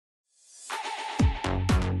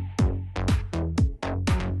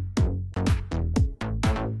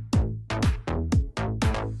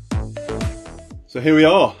So here we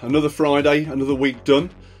are, another Friday, another week done,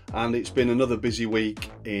 and it's been another busy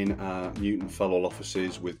week in our Newton Fellwell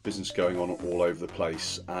offices with business going on all over the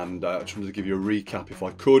place. And I just wanted to give you a recap, if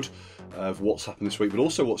I could, of what's happened this week, but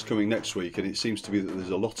also what's coming next week. And it seems to be that there's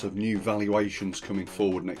a lot of new valuations coming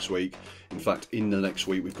forward next week. In fact, in the next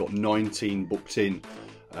week, we've got 19 booked in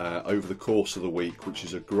over the course of the week, which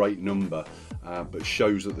is a great number, but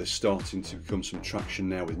shows that there's starting to become some traction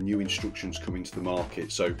now with new instructions coming to the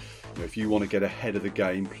market. So if you want to get ahead of the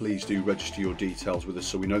game, please do register your details with us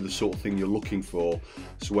so we know the sort of thing you're looking for,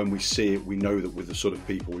 so when we see it we know that we're the sort of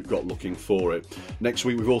people we've got looking for it. Next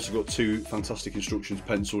week we've also got two fantastic instructions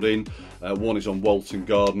penciled in. One is on Walton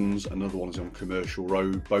Gardens, another one is on Commercial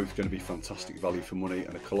Road, both going to be fantastic value for money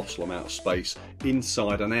and a colossal amount of space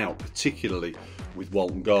inside and out, particularly with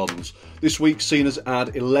Walton Gardens. This week's seen us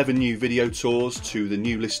add 11 new video tours to the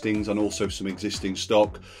new listings and also some existing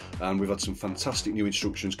stock, and we've had some fantastic new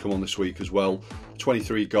instructions come on this week as well.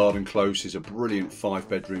 23 Garden Close is a brilliant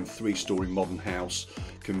 5-bedroom 3-storey modern house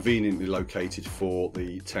conveniently located for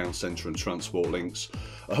the town centre and transport links.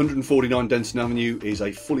 149 Denton Avenue is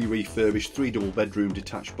a fully refurbished 3 double-bedroom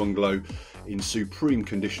detached bungalow in supreme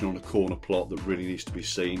condition on a corner plot that really needs to be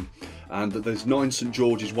seen. And there's 9 St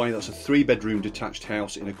George's Way, that's a 3-bedroom detached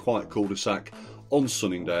house in a quiet cul-de-sac on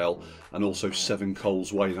Sunningdale, and also 7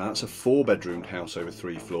 Coles Way. Now that's a 4-bedroom house over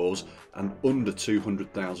 3 floors and under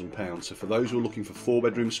 £200,000. So for those who are looking for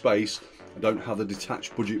 4-bedroom space and don't have the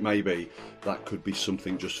detached budget maybe, that could be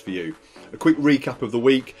something just for you. A quick recap of the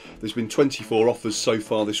week. There's been 24 offers so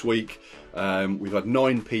far this week. We've had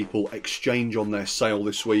 9 people exchange on their sale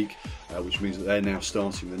this week, which means that they're now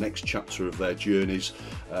starting the next chapter of their journeys.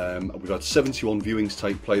 We've had 71 viewings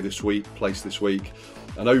take place this week,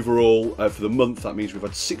 and overall for the month that means we've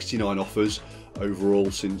had 69 offers overall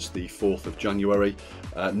since the 4th of January.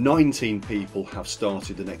 19 people have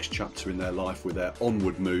started the next chapter in their life with their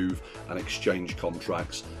onward move and exchange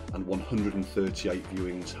contracts, and 138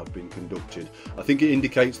 viewings have been conducted. I think it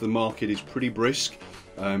indicates the market is pretty brisk.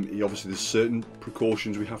 Obviously there's certain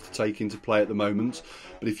precautions we have to take into play at the moment,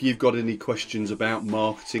 but if you've got any questions about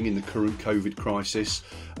marketing in the current COVID crisis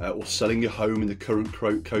or selling your home in the current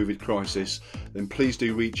COVID crisis, then please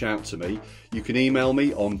do reach out to me. You can email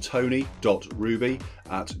me on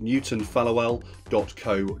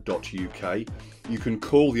tony.ruby@newtonfallowell.co.uk. You can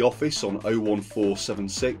call the office on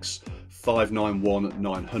 01476 591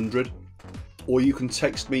 900, or you can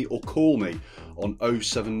text me or call me on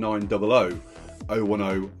 07900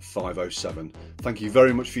 010 507. Thank you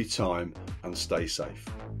very much for your time and stay safe.